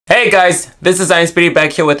Hey guys, this is iAMSpeedy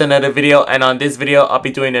back here with another video, and on this video I'll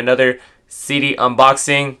be doing another CD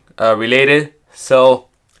unboxing related. So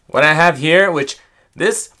what I have here, which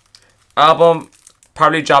this album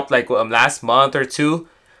probably dropped like last month or two,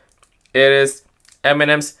 it is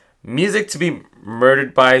Eminem's Music to Be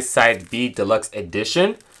Murdered By Side B Deluxe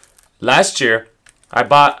Edition. Last year I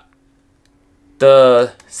bought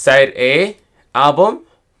the Side A album,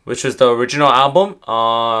 which was the original album,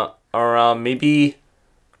 around maybe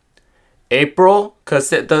April, because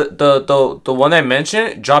the one I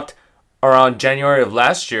mentioned dropped around January of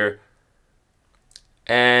last year,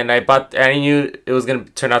 and I knew it was gonna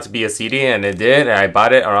turn out to be a CD, and it did. And I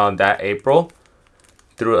bought it around that April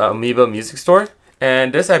through Amoeba Music Store,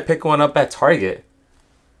 and this I picked one up at Target.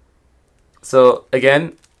 So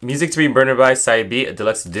again, Music to Be Murdered By Side B, a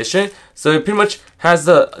deluxe edition. So it pretty much has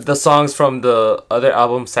the songs from the other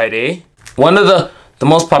album, Side A. One of the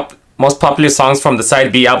most popular songs from the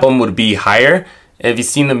Side B album would be Higher. If you've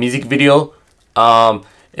seen the music video,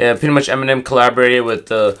 pretty much Eminem collaborated with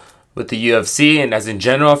the UFC, and as in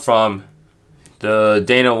general, from the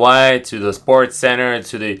Dana White to the Sports Center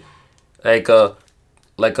to the like a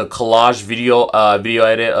collage video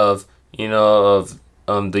edit of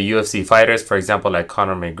the UFC fighters, for example, like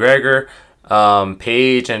Conor McGregor,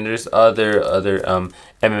 Paige, and there's other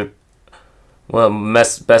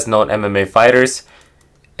best known MMA fighters.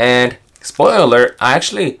 And spoiler alert, I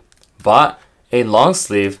actually bought a long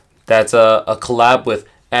sleeve that's a collab with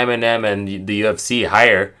Eminem and the UFC,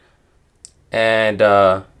 Higher. And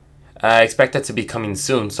I expect that to be coming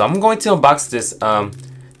soon. So I'm going to unbox this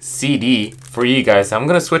CD for you guys. I'm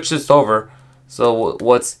going to switch this over. So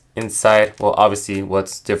what's inside? Well, obviously,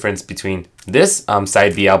 what's the difference between this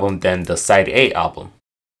Side B album than the Side A album?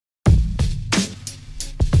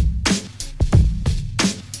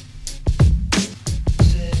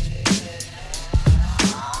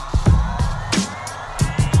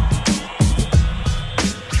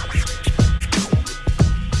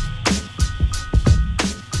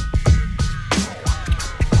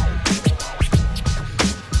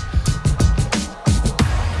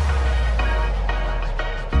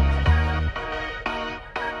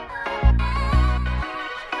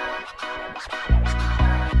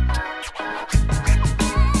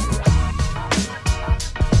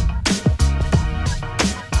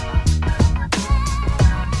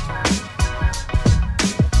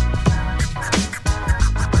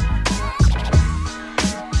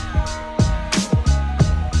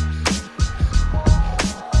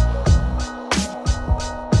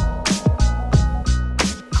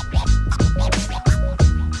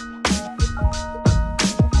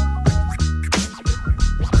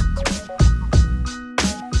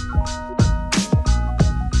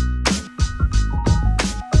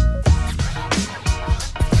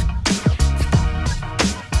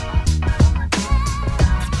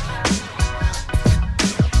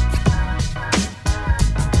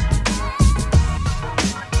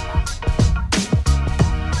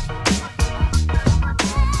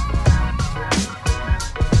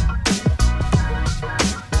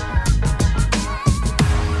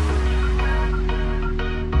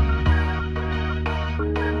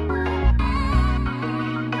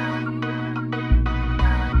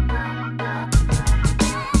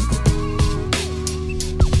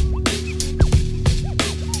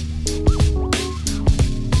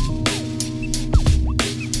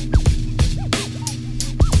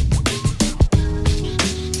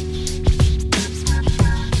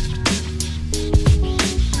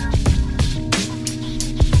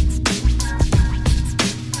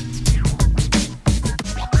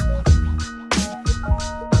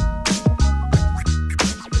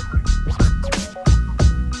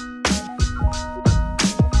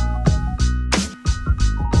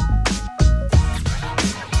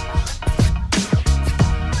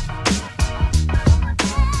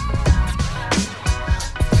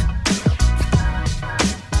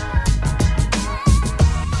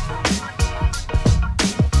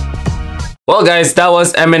 Well guys, that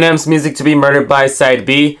was Eminem's Music to Be Murdered By Side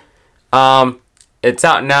B. It's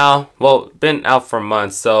out now. Well, been out for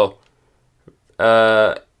months, so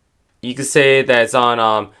you could say that it's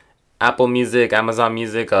on Apple Music, Amazon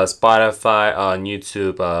Music, Spotify, on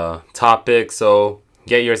YouTube, Topic. So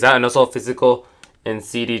get yours out, and also physical and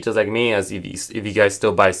CD, just like me, as if you guys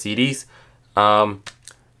still buy CDs.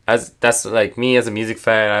 As that's like me as a music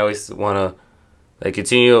fan, I always wanna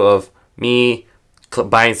continue of me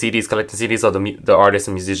buying CDs, collecting CDs of the artists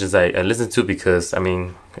and musicians I listen to, because I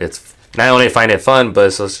mean, it's not only find it fun, but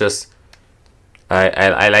it's just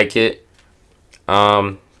I like it.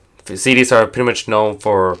 CDs are pretty much known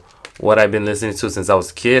for what I've been listening to since I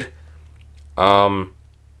was a kid.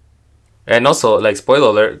 And also, like, spoiler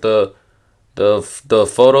alert, the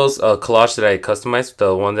photos collage that I customized,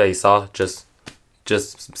 the one that you saw just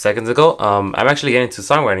seconds ago, I'm actually getting into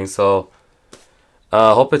songwriting, so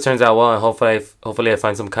hope it turns out well, and hopefully I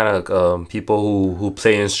find some kind of people who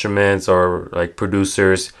play instruments or like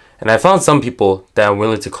producers. And I found some people that I'm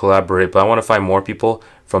willing to collaborate, but I want to find more people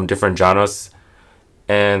from different genres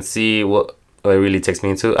and see what it really takes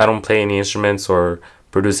me into. I don't play any instruments or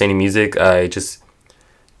produce any music. I just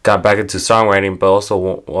got back into songwriting, but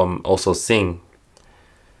also sing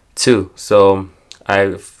too. So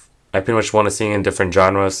I pretty much want to sing in different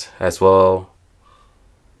genres as well,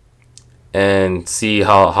 and see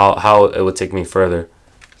how it would take me further.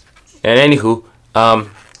 And anywho,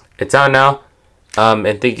 it's out now. And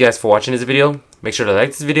thank you guys for watching this video. Make sure to like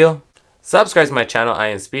this video, subscribe to my channel,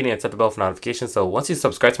 iAMSpeedy, and tap the bell for notifications. So once you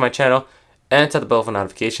subscribe to my channel and tap the bell for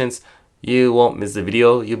notifications, you won't miss the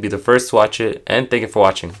video. You'll be the first to watch it. And thank you for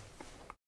watching.